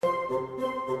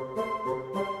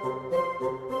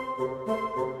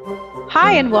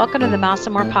Hi, and welcome to the Mouse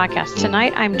and More podcast.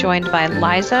 Tonight, I'm joined by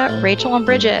Liza, Rachel, and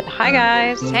Bridget. Hi,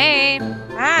 guys. Hey.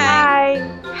 Hi.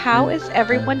 How is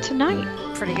everyone tonight?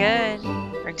 Pretty good.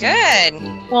 We're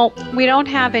good. Well, we don't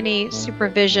have any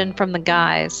supervision from the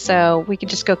guys, so we can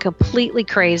just go completely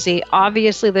crazy.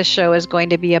 Obviously, this show is going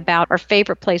to be about our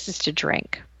favorite places to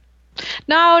drink.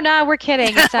 No, we're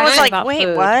kidding. It's I was like, about wait,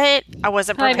 food. what? I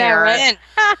wasn't prepared.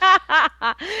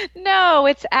 No,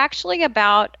 it's actually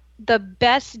about the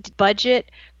best budget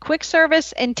quick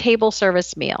service and table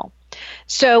service meal.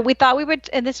 So we thought we would,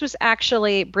 and this was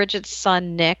actually Bridget's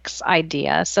son Nick's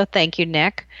idea. So thank you,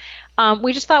 Nick.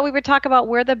 We just thought we would talk about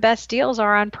where the best deals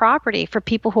are on property for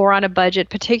people who are on a budget,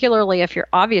 particularly if you're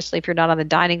not on the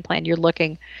dining plan, you're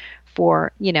looking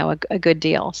for, a good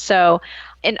deal. So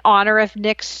in honor of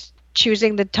Nick's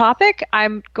choosing the topic,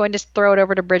 I'm going to throw it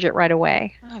over to Bridget right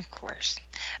away. Of course.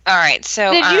 All right.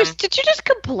 So did you just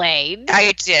complain?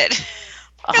 I did.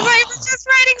 Because I was just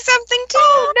writing something too.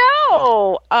 Oh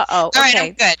no. Uh-oh. All right, Okay.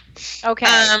 I'm good.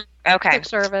 Okay. Okay. Quick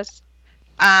service.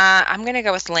 I'm gonna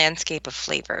go with landscape of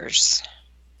flavors.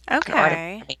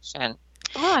 Okay.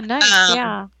 Oh, nice.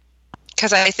 Yeah.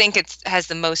 Because I think it has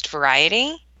the most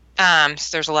variety. So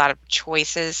there's a lot of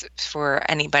choices for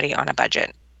anybody on a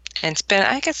budget. And it's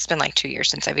been like 2 years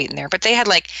since I've eaten there, but they have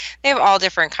all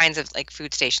different kinds of like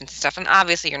food stations and stuff. And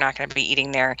obviously you're not going to be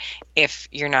eating there if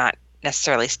you're not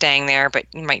necessarily staying there, but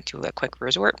you might do a quick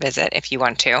resort visit if you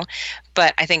want to.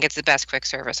 But I think it's the best quick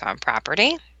service on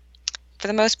property for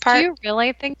the most part. Do you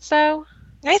really think so?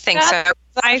 I think so.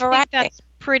 I think that's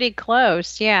pretty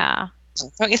close. Yeah.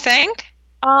 Don't you think?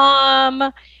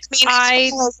 As far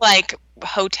as like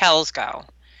hotels go.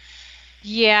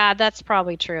 Yeah, that's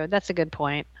probably true. That's a good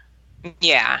point.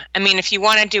 Yeah. I mean, if you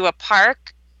want to do a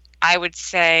park, I would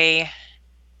say,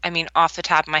 off the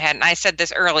top of my head, and I said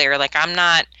this earlier, like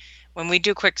when we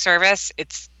do quick service,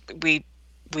 we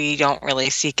don't really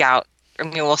seek out,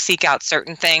 we'll seek out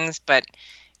certain things, but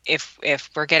if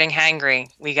we're getting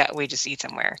hangry, we just eat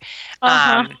somewhere.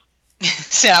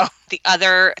 So the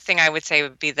other thing I would say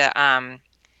would be the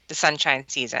Sunshine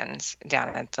Seasons down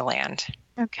at the Land.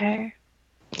 Okay.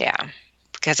 Yeah.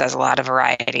 Because there's a lot of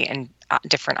variety and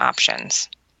different options.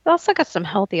 It's also got some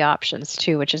healthy options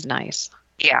too, which is nice.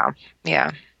 Yeah.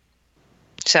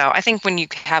 So I think when you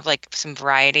have like some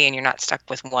variety and you're not stuck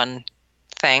with one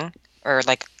thing or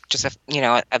like just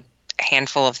a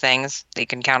handful of things that you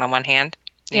can count on one hand.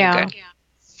 Yeah. Good.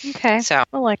 Okay. So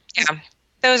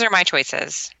those are my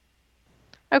choices.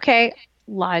 Okay,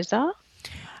 Liza.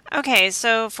 Okay,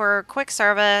 so for quick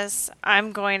service,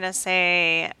 I'm going to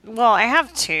say, well, I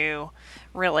have two,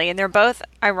 really, and they're both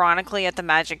ironically at the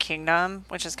Magic Kingdom,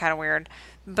 which is kind of weird,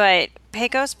 but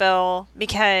Pecos Bill,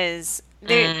 because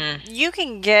you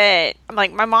can get,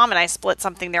 like, my mom and I split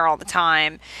something there all the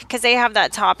time, because they have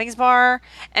that toppings bar,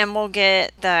 and we'll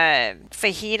get the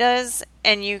fajitas,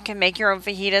 and you can make your own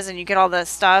fajitas, and you get all the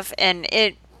stuff, and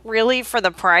it really, for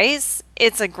the price,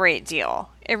 it's a great deal.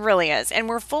 It really is. And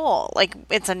we're full. Like,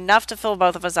 it's enough to fill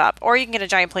both of us up. Or you can get a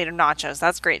giant plate of nachos.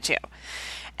 That's great, too.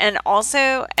 And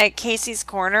also, at Casey's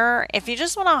Corner, if you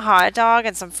just want a hot dog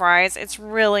and some fries, it's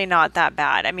really not that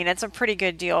bad. I mean, it's a pretty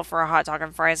good deal for a hot dog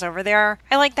and fries over there.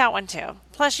 I like that one, too.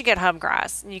 Plus, you get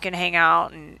hubgrass. And you can hang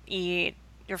out and eat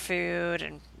your food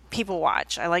and people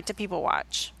watch. I like to people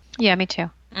watch. Yeah, me too.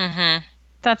 Mm-hmm.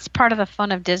 That's part of the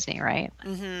fun of Disney, right?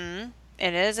 Mm-hmm.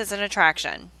 It is. It's an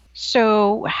attraction.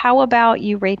 So how about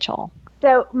you, Rachel?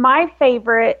 So my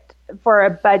favorite for a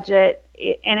budget,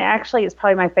 and actually it's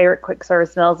probably my favorite quick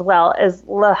service meal as well, is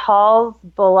Le Halle's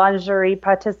Boulangerie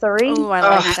Patisserie. Oh, I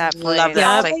like that place. Love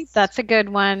that place. That's a good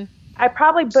one. I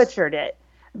probably butchered it,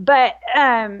 but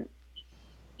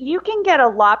you can get a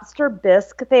lobster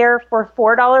bisque there for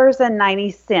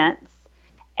 $4.90,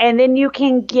 and then you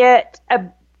can get a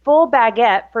full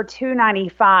baguette for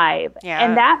 $2.95,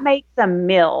 and that makes a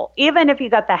meal, even if you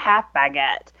got the half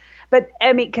baguette. But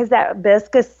because that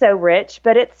bisque is so rich,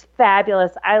 but it's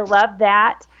fabulous. I love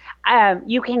that.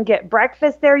 You can get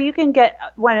breakfast there. You can get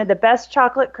one of the best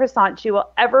chocolate croissants you will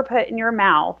ever put in your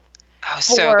mouth. Oh,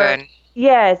 so good.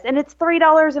 Yes, and it's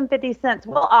 $3.50.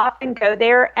 We'll often go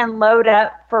there and load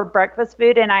up for breakfast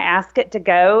food, and I ask it to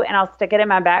go, and I'll stick it in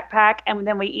my backpack, and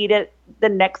then we eat it the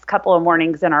next couple of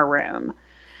mornings in our room.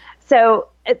 So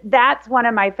that's one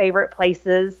of my favorite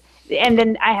places. And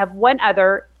then I have one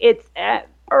other. It's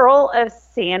Earl of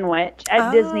Sandwich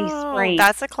at Disney Springs.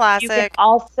 That's a classic. You can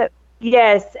also,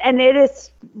 yes, and it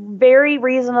is very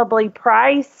reasonably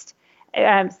priced.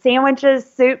 Sandwiches,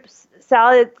 soups,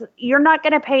 salads, you're not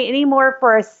going to pay any more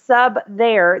for a sub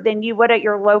there than you would at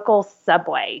your local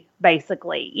Subway,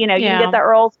 basically. You know, you can get the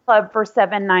Earl's Club for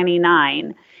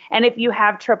 $7.99. And if you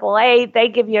have AAA, they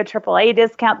give you a AAA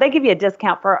discount. They give you a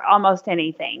discount for almost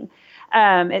anything,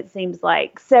 it seems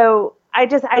like. So I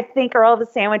think Earl of a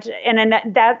sandwich, and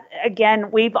that, again,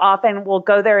 we'll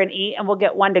go there and eat, and we'll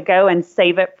get one to go and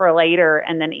save it for later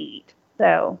and then eat.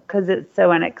 So, because it's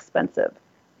so inexpensive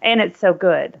and it's so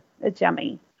good. It's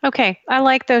yummy. Okay, I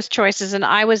like those choices, and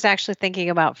I was actually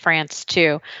thinking about France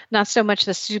too. Not so much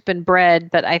the soup and bread,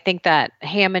 but I think that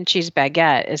ham and cheese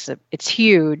baguette it's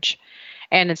huge,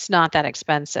 and it's not that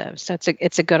expensive, so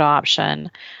it's a good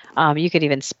option. You could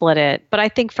even split it, but I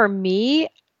think for me,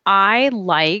 I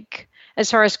like, as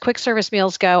far as quick service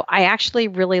meals go, I actually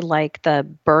really like the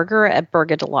burger at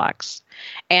Burger Deluxe,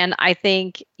 and I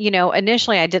think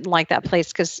initially I didn't like that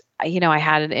place because I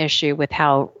had an issue with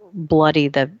how bloody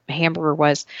the hamburger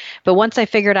was. But once I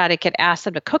figured out I could ask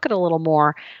them to cook it a little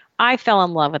more, I fell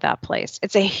in love with that place.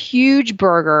 It's a huge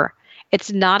burger.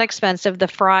 It's not expensive. The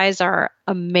fries are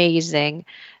amazing.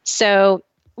 So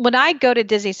when I go to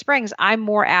Disney Springs, I'm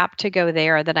more apt to go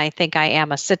there than I think I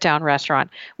am a sit-down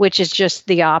restaurant, which is just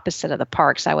the opposite of the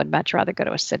parks. I would much rather go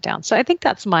to a sit-down. So I think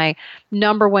that's my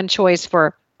number one choice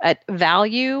for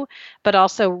value, but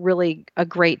also really a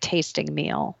great tasting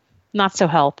meal. Not so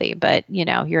healthy, but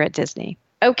you're at Disney.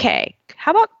 Okay.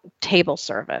 How about table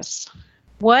service?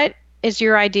 What is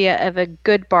your idea of a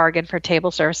good bargain for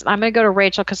table service? I'm going to go to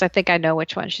Rachel because I think I know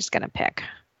which one she's going to pick.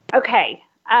 Okay.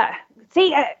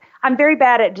 I'm very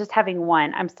bad at just having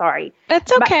one. I'm sorry.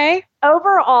 That's okay.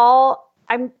 Overall,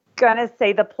 I'm going to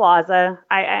say the Plaza.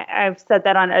 I've said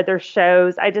that on other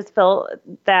shows. I just feel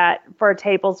that for a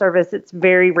table service, it's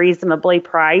very reasonably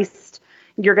priced.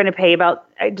 You're going to pay about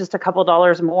just a couple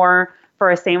dollars more for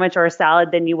a sandwich or a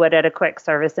salad than you would at a quick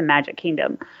service in Magic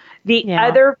Kingdom. The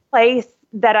other place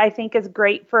that I think is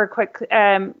great for a quick,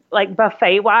 like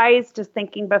buffet wise, just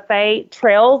thinking buffet,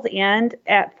 Trails End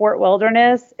at Fort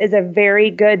Wilderness is a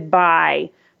very good buy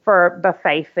for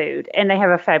buffet food. And they have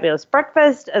a fabulous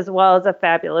breakfast as well as a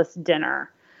fabulous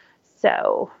dinner.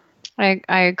 So I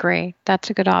agree. That's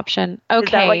a good option. Okay.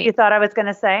 Is that what you thought I was going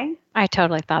to say? I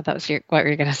totally thought that was what you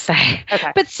were going to say.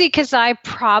 Okay. But see, because I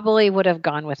probably would have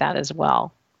gone with that as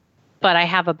well. But I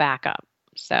have a backup.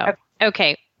 So,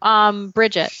 okay.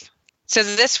 Bridget. So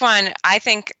this one, I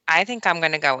think I'm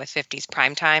going to go with 50s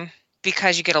Primetime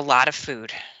because you get a lot of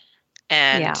food.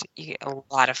 And you get a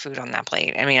lot of food on that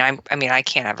plate. I mean, I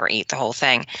can't ever eat the whole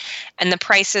thing. And the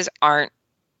prices aren't,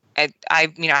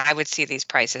 I would see these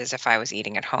prices if I was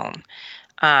eating at home.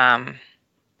 A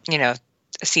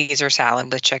Caesar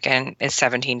salad with chicken is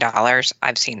 $17.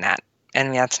 I've seen that.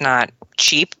 And that's not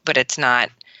cheap, but it's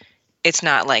not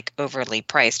like overly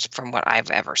priced from what I've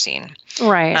ever seen.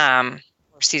 Right.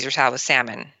 Caesar salad with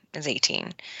salmon is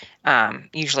 $18.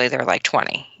 Usually they're like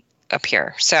 $20 up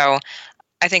here. So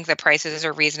I think the prices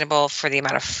are reasonable for the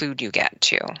amount of food you get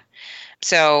too.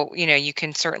 So, you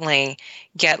can certainly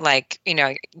get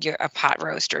a pot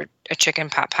roast or a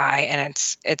chicken pot pie, and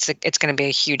it's going to be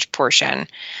a huge portion.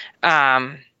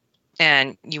 And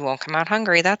you won't come out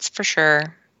hungry, that's for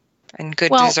sure. And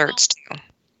good desserts too.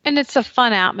 And it's a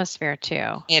fun atmosphere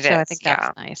too. It is. I think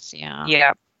that's nice. Yeah.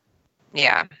 Yeah.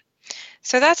 Yeah.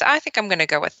 So I think I'm going to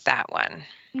go with that one.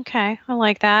 Okay. I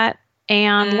like that.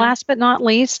 And last but not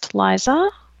least, Liza.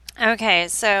 Okay,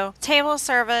 so table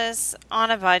service on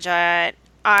a budget,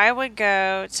 I would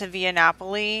go to Via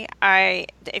Napoli.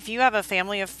 If you have a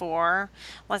family of 4,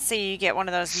 let's say you get one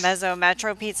of those Mezzo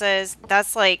Metro pizzas,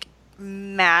 that's like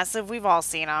massive. We've all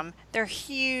seen them. They're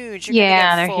huge.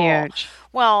 They're huge.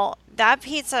 Well, that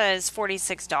pizza is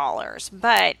 $46,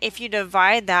 but if you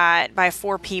divide that by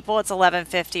 4 people, it's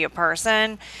 $11.50 a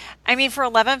person. I mean, for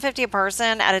 $11.50 a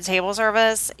person at a table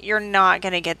service, you're not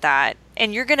going to get that,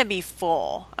 and you're going to be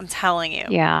full. I'm telling you.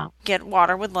 Yeah. Get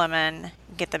water with lemon.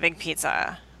 Get the big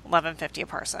pizza. $11.50 a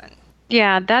person.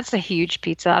 Yeah, that's a huge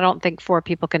pizza. I don't think 4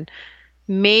 people can.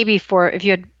 Maybe 4. If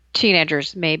you had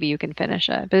teenagers, maybe you can finish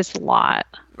it, but it's a lot.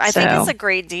 I think it's a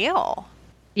great deal.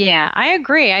 Yeah, I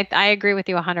agree. I agree with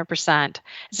you 100%.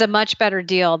 It's a much better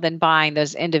deal than buying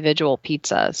those individual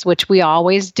pizzas, which we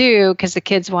always do because the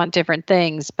kids want different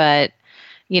things. But,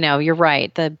 you're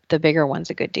right. The bigger one's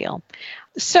a good deal.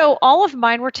 So all of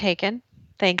mine were taken.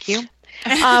 Thank you. No,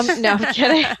 I'm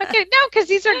kidding. Okay, no, because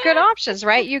these are good options,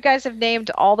 right? You guys have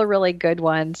named all the really good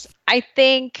ones. I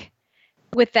think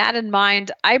with that in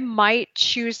mind, I might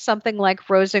choose something like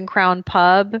Rose and Crown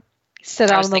Pub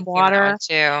sit I out was on the thinking that water. one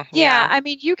too. Yeah, I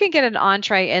mean, you can get an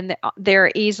entree in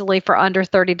there easily for under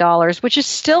 $30, which is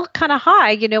still kind of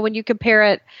high, when you compare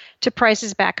it to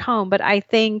prices back home. But I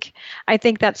think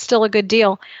that's still a good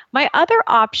deal. My other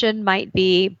option might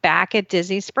be back at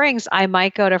Disney Springs. I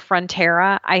might go to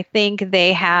Frontera. I think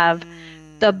they have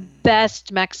the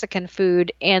best Mexican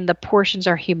food, and the portions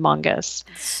are humongous.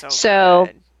 So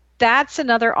good. That's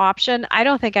another option. I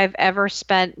don't think I've ever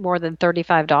spent more than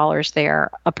 $35 there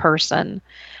a person.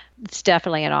 It's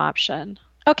definitely an option.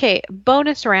 Okay,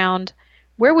 bonus round.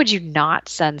 Where would you not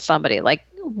send somebody? Like,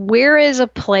 where is a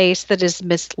place that is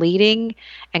misleading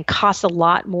and costs a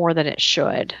lot more than it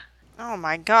should? Oh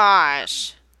my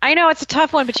gosh. I know it's a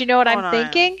tough one, but you know what Hold I'm on.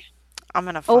 thinking? I'm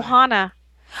going to find. Ohana.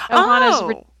 Ohana's Oh.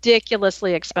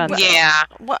 ridiculously expensive. Yeah.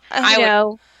 What?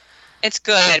 It's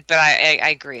good, but I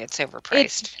agree. It's overpriced.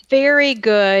 It's very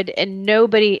good, and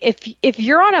nobody. If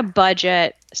you're on a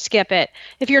budget, skip it.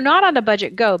 If you're not on a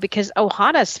budget, go, because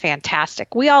Ohana's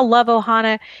fantastic. We all love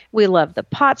Ohana. We love the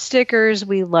pot stickers.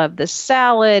 We love the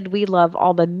salad. We love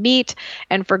all the meat.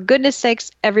 And for goodness sakes,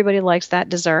 everybody likes that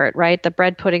dessert, right? The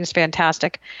bread pudding's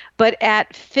fantastic. But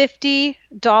at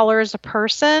 $50 a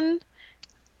person,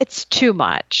 it's too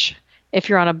much if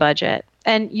you're on a budget.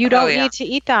 And you don't need to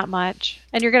eat that much.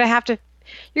 And you're going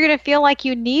to feel like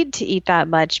you need to eat that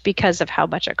much because of how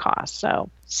much it costs.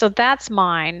 So that's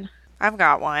mine. I've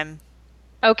got one.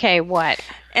 Okay, what?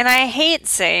 And I hate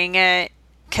saying it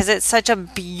because it's such a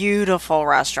beautiful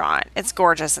restaurant. It's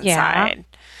gorgeous inside.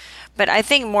 But I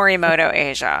think Morimoto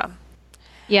Asia.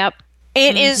 Yep.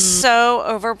 It is so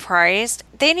overpriced.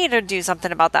 They need to do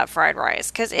something about that fried rice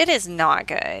because it is not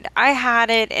good. I had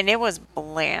it and it was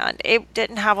bland. It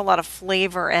didn't have a lot of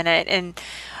flavor in it. And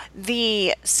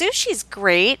the sushi's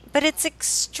great, but it's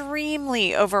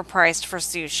extremely overpriced for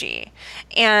sushi.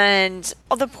 And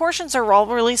the portions are all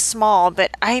really small,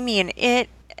 but I mean, it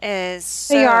is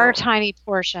so they are tiny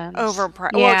portions.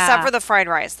 Overpriced. Well, except for the fried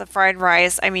rice. The fried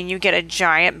rice, I mean, you get a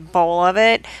giant bowl of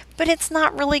it, but it's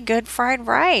not really good fried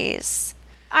rice.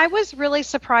 I was really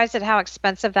surprised at how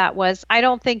expensive that was. I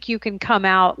don't think you can come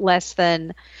out less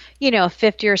than,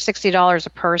 $50 or $60 a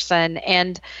person.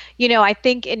 And, I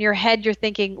think in your head, you're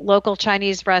thinking local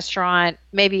Chinese restaurant,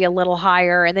 maybe a little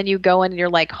higher. And then you go in and you're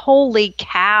like, holy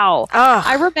cow. Ugh.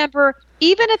 I remember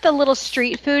even at the little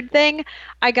street food thing,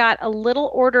 I got a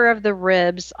little order of the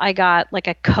ribs. I got like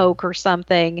a Coke or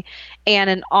something and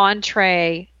an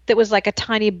entree that was like a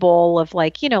tiny bowl of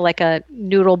like a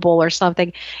noodle bowl or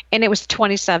something. And it was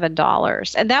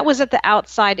 $27. And that was at the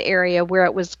outside area where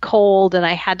it was cold and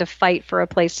I had to fight for a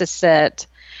place to sit.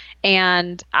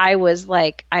 And I was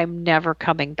like, I'm never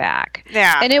coming back.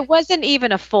 Yeah. And it wasn't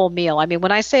even a full meal. I mean,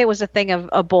 when I say it was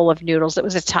a bowl of noodles, it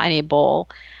was a tiny bowl.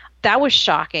 That was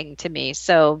shocking to me.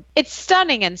 So it's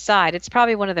stunning inside. It's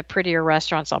probably one of the prettier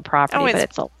restaurants on property, but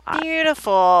it's a lot.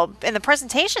 Beautiful. And the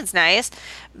presentation's nice.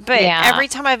 But every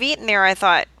time I've eaten there, I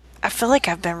thought, I feel like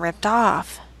I've been ripped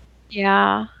off.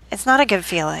 Yeah. It's not a good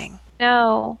feeling.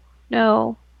 No.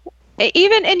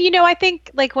 Even, and I think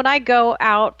like when I go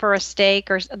out for a steak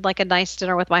or like a nice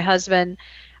dinner with my husband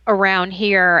around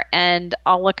here and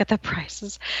I'll look at the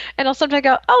prices and I'll sometimes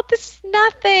go, oh, this is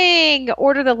nothing.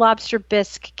 Order the lobster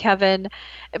bisque, Kevin,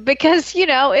 because,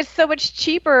 it's so much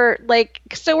cheaper. Like,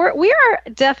 so we are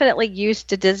definitely used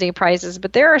to Disney prices,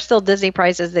 but there are still Disney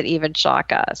prices that even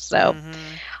shock us. So,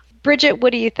 Bridget,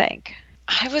 what do you think?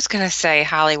 I was going to say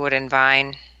Hollywood and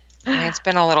Vine. I mean, it's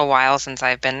been a little while since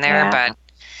I've been there, but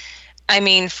I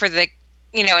mean, for the,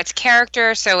 it's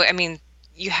character. So, I mean,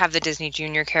 you have the Disney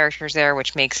Junior characters there,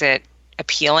 which makes it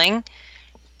appealing.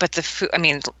 But the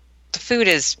food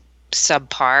is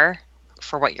subpar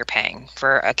for what you're paying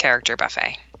for a character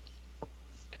buffet.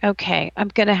 Okay, I'm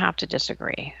going to have to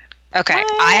disagree. Okay,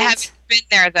 What? I haven't been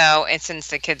there, though, and since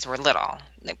the kids were little.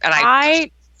 And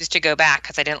I used to go back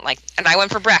because I didn't like, and I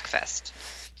went for breakfast.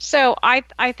 So I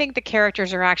think the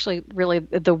characters are actually really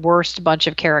the worst bunch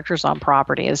of characters on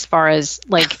property as far as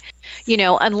like,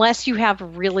 unless you have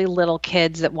really little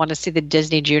kids that want to see the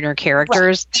Disney Junior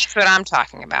characters. Right. That's what I'm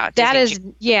talking about.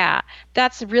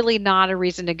 That's really not a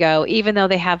reason to go, even though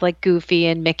they have like Goofy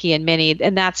and Mickey and Minnie,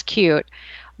 and that's cute.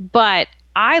 But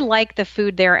I like the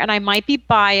food there, and I might be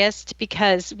biased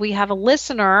because we have a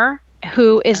listener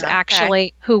who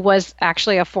was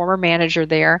actually a former manager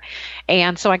there.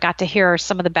 And so I got to hear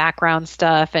some of the background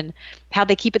stuff and how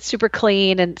they keep it super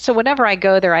clean. And so whenever I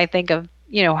go there, I think of,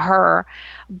 her.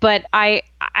 But I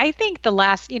think the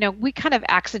last, we kind of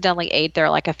accidentally ate there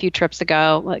like a few trips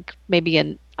ago, like maybe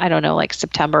in, I don't know, like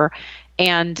September.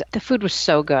 And the food was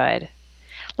so good.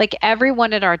 Like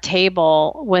everyone at our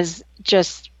table was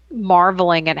just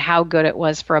marveling at how good it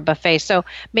was for a buffet. So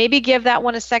maybe give that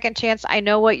one a second chance. I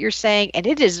know what you're saying, and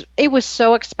it was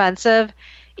so expensive,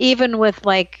 even with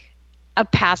like a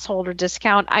pass holder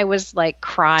discount. I was like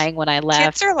crying when I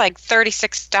left. Kids are like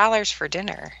 $36 for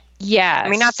dinner. Yeah. I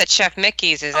mean, not that Chef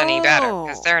Mickey's is any better,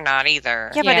 because they're not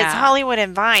either. Yeah, but it's Hollywood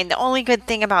and Vine. The only good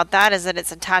thing about that is that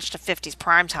it's attached to 50s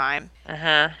primetime.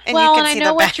 Uh-huh. And well, you can and I see know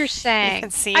the what you're saying. You can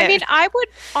see I it. mean, I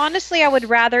would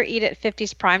rather eat at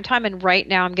 50s primetime, and right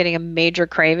now I'm getting a major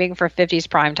craving for 50s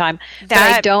primetime. But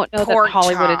I That don't know that pork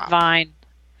Hollywood chop. and Vine.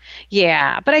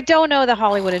 Yeah, but I don't know that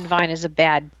Hollywood and Vine is a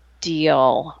bad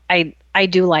deal. I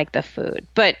do like the food,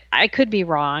 but I could be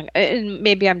wrong, and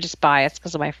maybe I'm just biased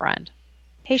because of my friend.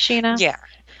 Hey, Sheena. Yeah.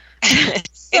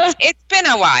 It's been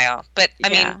a while, but I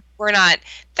Yeah. mean,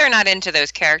 they're not into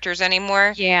those characters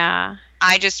anymore. Yeah.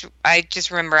 I just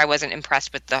remember I wasn't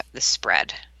impressed with the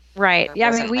spread. Right. It Yeah. I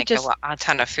wasn't mean, we like just a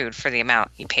ton of food for the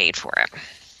amount you paid for it.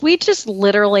 we just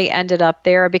literally ended up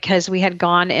there because we had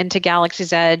gone into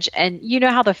Galaxy's Edge, and you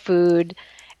know how the food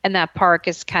in that park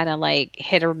is kind of like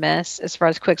hit or miss as far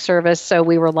as quick service. So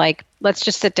we were like, let's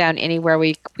just sit down anywhere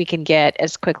we can get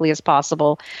as quickly as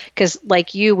possible. Because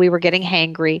like you, we were getting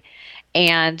hangry,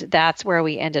 and that's where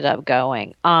we ended up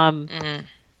going.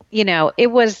 You know,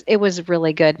 it was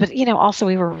really good, but you know, also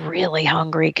we were really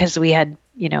hungry because we had,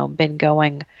 you know, been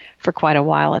going for quite a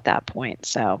while at that point.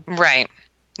 So Right.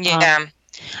 Yeah.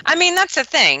 I mean, that's the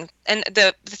thing. And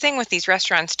the thing with these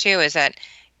restaurants too is that,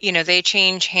 you know, they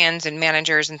change hands and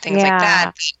managers and things like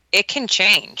that. It can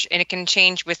change, and it can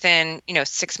change within, you know,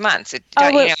 6 months. It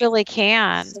really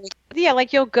can. Yeah,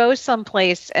 like you'll go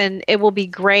someplace and it will be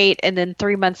great, and then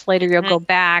 3 months later you'll go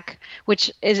back, which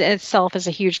is in itself is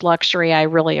a huge luxury. I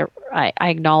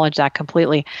acknowledge that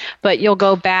completely. But you'll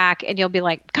go back and you'll be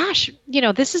like, gosh, you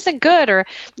know, this isn't good, or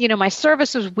you know, my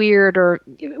service was weird, or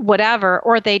whatever.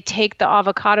 Or they take the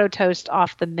avocado toast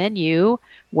off the menu,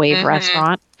 Wave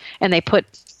Restaurant, and they put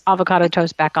avocado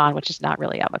toast back on, which is not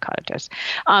really avocado toast.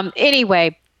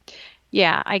 Anyway,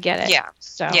 yeah, I get it. Yeah.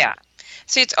 So Yeah.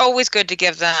 So it's always good to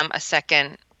give them a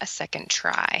second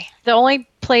try. the only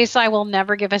place I will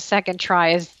never give a second try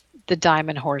is the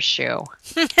Diamond Horseshoe.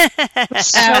 It's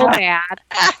so bad.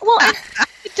 Well,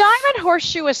 the Diamond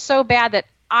Horseshoe is so bad that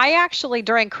I actually,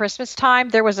 during Christmas time,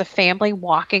 there was a family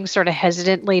walking sort of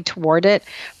hesitantly toward it,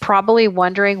 probably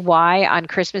wondering why on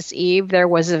Christmas Eve there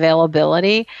was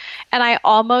availability. And I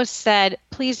almost said,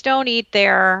 please don't eat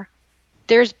there.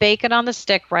 There's bacon on the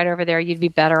stick right over there. You'd be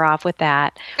better off with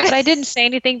that. But I didn't say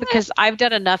anything because I've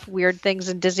done enough weird things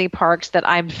in Disney parks that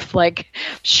I'm like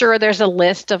sure there's a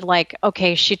list of like,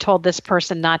 okay, she told this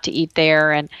person not to eat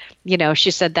there, and you know, she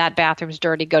said that bathroom's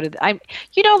dirty. Go to I'm,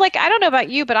 you know, like I don't know about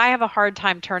you, but I have a hard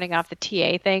time turning off the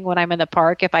TA thing when I'm in the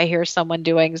park if I hear someone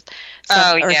doing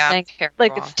something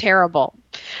like it's terrible.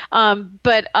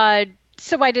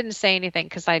 So I didn't say anything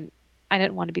because I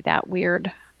didn't want to be that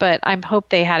weird. But I hope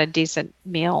they had a decent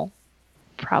meal.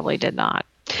 Probably did not.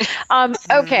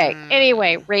 Okay.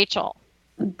 Anyway, Rachel.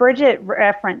 Bridget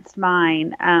referenced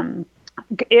mine.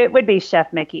 It would be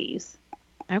Chef Mickey's.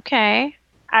 Okay.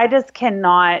 I just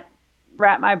cannot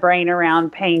wrap my brain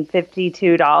around paying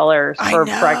 $52 for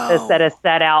breakfast that is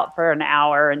set out for an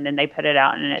hour, and then they put it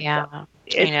out, and it's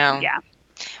Yeah.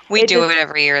 We do it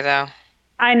every year, though.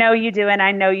 I know you do, and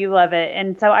I know you love it,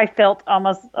 and so I felt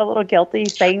almost a little guilty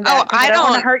saying that. I don't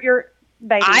want to hurt your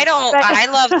baby. I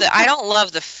don't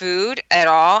love the food at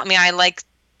all. I mean, I like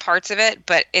parts of it,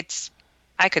 but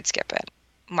I could skip it.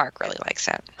 Mark really likes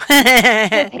it.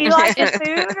 Does he like the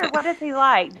food, or what does he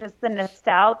like? Just the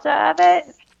nostalgia of it?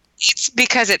 It's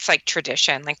because it's like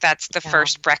tradition. Like that's the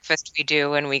first breakfast we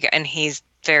do, and he's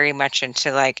very much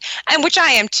into like, and which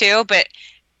I am too, but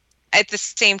at the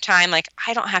same time, like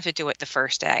I don't have to do it the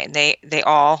first day. They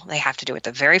have to do it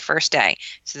the very first day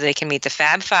so they can meet the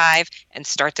Fab Five and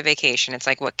start the vacation. It's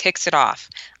like what kicks it off.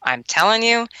 I'm telling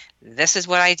you, this is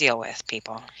what I deal with,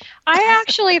 people. I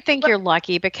actually think you're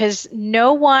lucky because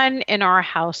no one in our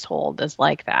household is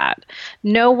like that.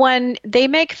 No one, they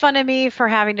make fun of me for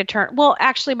having to turn. Well,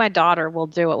 actually, my daughter will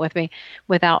do it with me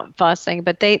without fussing,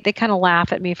 but they kind of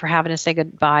laugh at me for having to say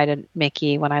goodbye to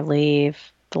Mickey when I leave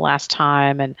the last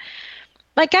time. And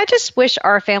like I just wish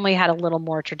our family had a little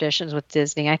more traditions with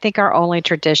Disney. I think our only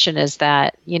tradition is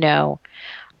that, you know,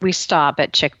 we stop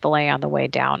at Chick-fil-A on the way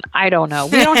down. I don't know.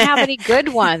 We don't have any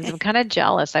good ones. I'm kind of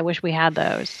jealous. I wish we had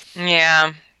those.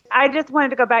 Yeah. I just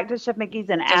wanted to go back to Chef Mickey's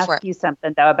and ask you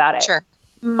something though about it. Sure.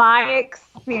 My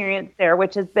experience there,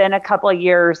 which has been a couple of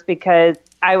years because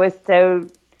I was so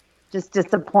just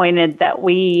disappointed that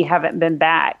we haven't been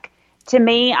back. to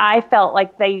me, I felt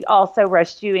like they also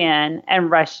rushed you in and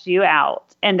rushed you out,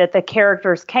 and that the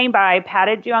characters came by,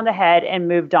 patted you on the head, and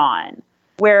moved on.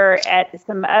 Where at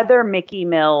some other Mickey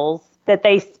Mills, that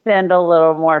they spend a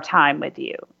little more time with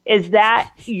you. Is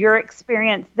that your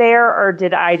experience there, or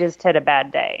did I just hit a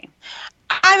bad day?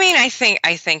 I mean, I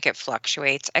think it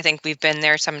fluctuates. I think we've been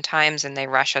there sometimes and they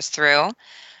rush us through.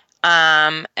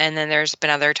 And then there's been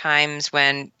other times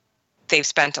when they've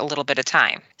spent a little bit of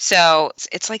time. So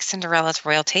it's like Cinderella's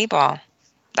Royal Table.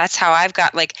 That's how I've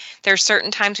got, like, there's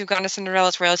certain times we've gone to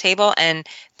Cinderella's Royal Table and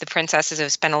the princesses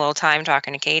have spent a little time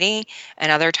talking to Katie,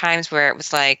 and other times where it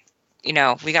was like, we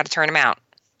got to turn them out,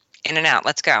 in and out,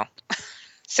 let's go.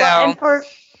 So, well, and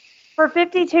for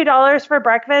 $52 for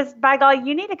breakfast, by golly,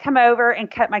 you need to come over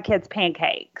and cut my kids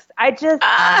pancakes. I don't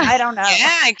know.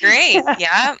 Yeah, I agree.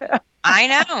 Yeah, I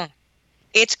know.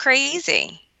 It's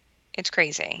crazy.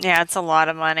 Yeah, it's a lot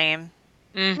of money.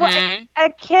 Mm-hmm. Well, a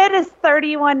kid is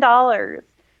 $31.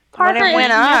 Parker it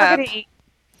went up.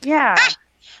 Yeah.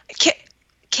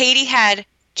 Katie had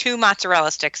 2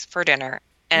 mozzarella sticks for dinner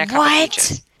and a couple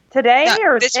peaches. Today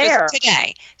or this there? was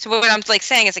today. So what I'm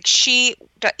saying is, she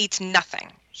eats nothing.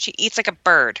 She eats like a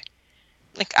bird.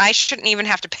 Like, I shouldn't even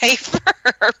have to pay for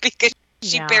her because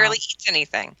she barely eats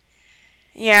anything.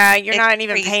 Yeah, you're not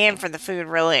even crazy. paying for the food,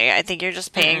 really. I think you're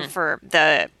just paying for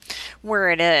where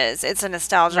it is. It's a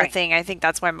nostalgia thing. I think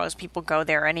that's why most people go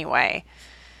there anyway.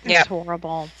 It's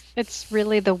horrible. It's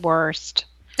really the worst.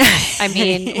 I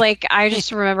mean, I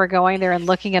just remember going there and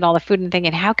looking at all the food and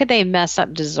thinking, how could they mess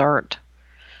up dessert?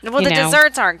 Well, the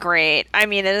desserts aren't great. I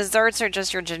mean, the desserts are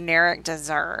just your generic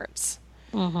desserts.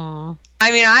 Mm-hmm.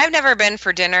 I mean, I've never been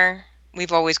for dinner.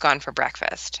 We've always gone for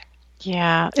breakfast.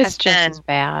 Yeah, it's just as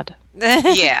bad.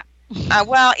 Yeah.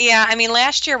 I mean,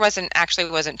 last year wasn't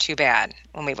too bad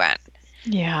when we went.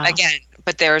 Yeah. Again,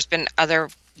 but there's been other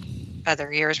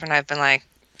years when I've been like,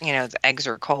 the eggs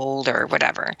are cold or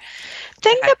whatever. The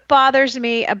thing that bothers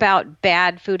me about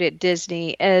bad food at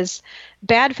Disney is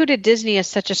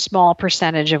such a small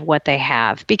percentage of what they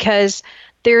have, because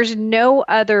there's no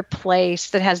other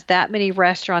place that has that many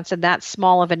restaurants in that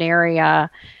small of an area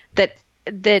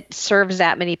that serves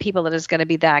that many people that is going to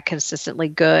be that consistently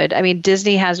good. I mean,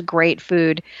 Disney has great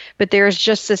food, but there's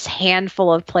just this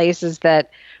handful of places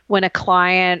that when a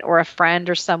client or a friend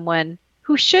or someone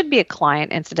who should be a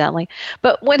client, incidentally,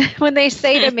 but when they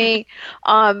say to me,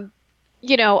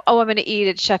 oh, I'm going to eat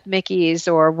at Chef Mickey's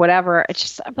or whatever, it's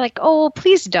just, I'm like, oh,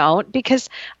 please don't, because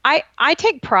I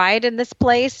take pride in this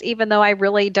place, even though I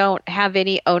really don't have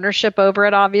any ownership over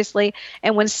it, obviously.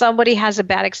 And when somebody has a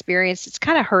bad experience, it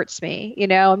kind of hurts me,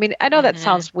 I mean, I know that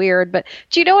sounds weird, but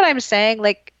do you know what I'm saying?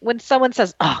 Like when someone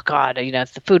says, oh God,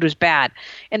 the food was bad.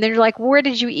 And then you're like, where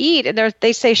did you eat? And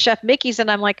they say Chef Mickey's.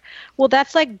 And I'm like, well,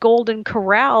 that's like Golden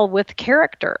Corral with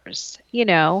characters,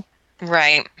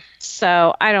 Right.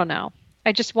 So I don't know.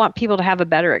 I just want people to have a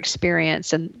better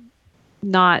experience and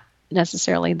not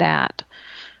necessarily that.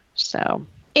 So,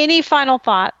 any final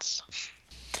thoughts?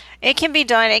 It can be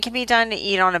done. It can be done to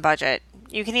eat on a budget.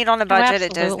 You can eat on a budget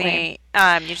at Disney.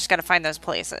 You just got to find those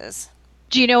places.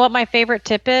 Do you know what my favorite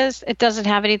tip is? It doesn't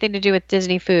have anything to do with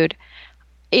Disney food.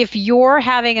 If you're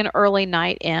having an early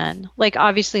night in, like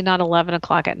obviously not 11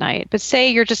 o'clock at night, but say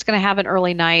you're just going to have an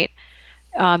early night,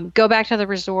 go back to the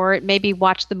resort, maybe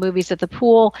watch the movies at the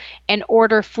pool, and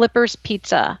order Flippers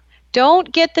Pizza.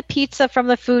 Don't get the pizza from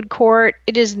the food court.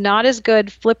 It is not as good.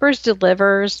 Flippers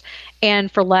delivers, and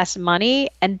for less money,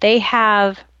 and they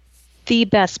have the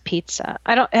best pizza.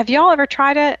 Have y'all ever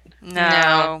tried it?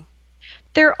 No.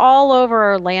 They're all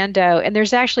over Orlando, and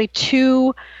there's actually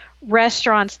 2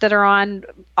 restaurants that are on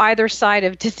either side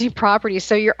of Disney property.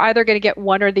 So you're either going to get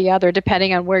one or the other,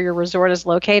 depending on where your resort is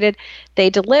located.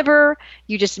 They deliver,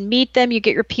 you just meet them, you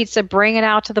get your pizza, bring it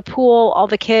out to the pool, all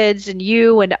the kids and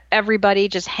you and everybody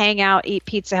just hang out, eat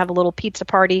pizza, have a little pizza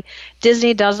party.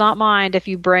 Disney does not mind if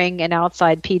you bring an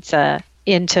outside pizza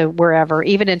into wherever,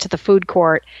 even into the food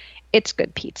court. It's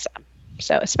good pizza.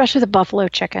 So especially the buffalo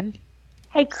chicken.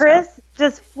 Hey, Chris,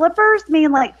 does flippers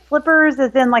mean like flippers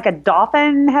as in like a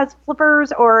dolphin has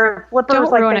flippers, or flippers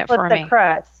Don't like ruin they it flip for the me.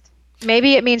 crust?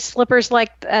 Maybe it means flippers like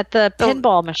at the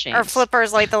pinball machines. Or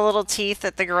flippers like the little teeth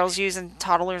that the girls use in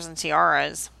toddlers and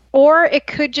tiaras. Or it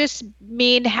could just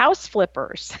mean house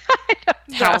flippers.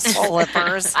 House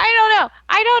flippers. I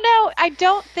don't know. I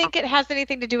don't think it has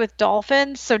anything to do with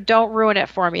dolphins, so don't ruin it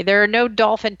for me. There are no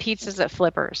dolphin pizzas at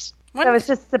Flippers. So it's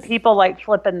just the people like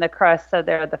flipping the crust, so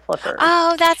they're the flippers.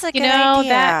 Oh, that's a good idea.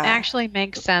 That actually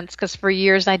makes sense, because for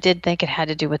years I did think it had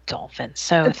to do with dolphins.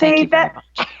 So thank you very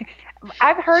much.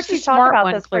 I've heard you talk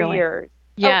about this for years.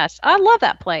 Yes, I love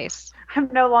that place. I'm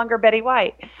no longer Betty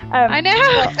White. I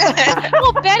know.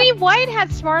 Well, Betty White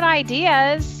had smart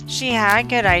ideas. She had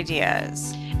good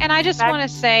ideas. And I just want to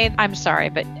say, I'm sorry,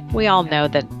 but we all know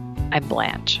that I'm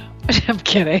Blanche. I'm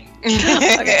kidding.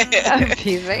 Okay, I'm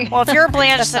teasing. Well, if you're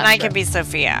Blanche, That's then not I true. can be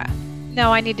Sophia.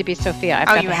 No, I need to be Sophia. I've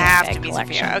Oh, got you the have to handbag be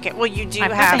collection. Sophia. Okay, well, you do I've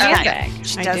got have the that. handbag.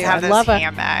 She I does do. have I those love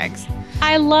handbags.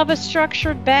 I love a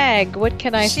structured bag. What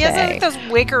can I She say? has like those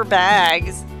wicker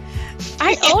bags.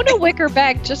 I own a wicker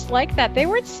bag just like that. They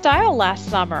were in style last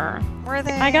summer. Were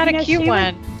they? I got a cute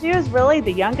one. She was really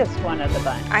the youngest one of the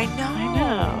bunch. I know. I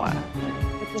know.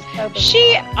 Which is so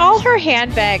bizarre. All her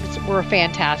handbags were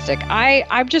fantastic.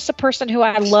 I'm just a person who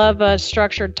I love a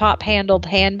structured top-handled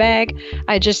handbag.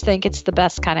 I just think it's the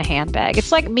best kind of handbag.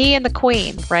 It's like me and the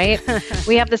Queen, right?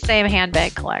 We have the same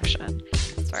handbag collection.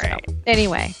 That's right. So,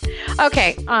 anyway,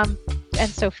 okay. And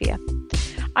Sophia,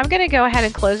 I'm going to go ahead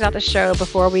and close out the show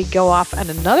before we go off on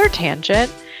another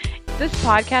tangent. This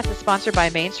podcast is sponsored by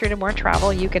Main Street and More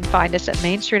Travel. You can find us at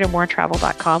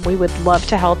mainstreetandmoretravel.com. We would love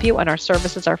to help you, and our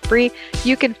services are free.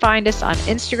 You can find us on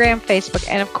Instagram, Facebook,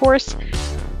 and of course,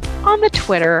 on the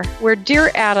Twitter, where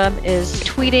Dear Adam is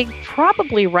tweeting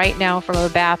probably right now from a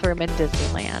bathroom in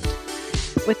Disneyland.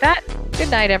 With that,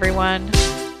 good night, everyone.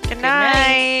 Good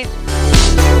night.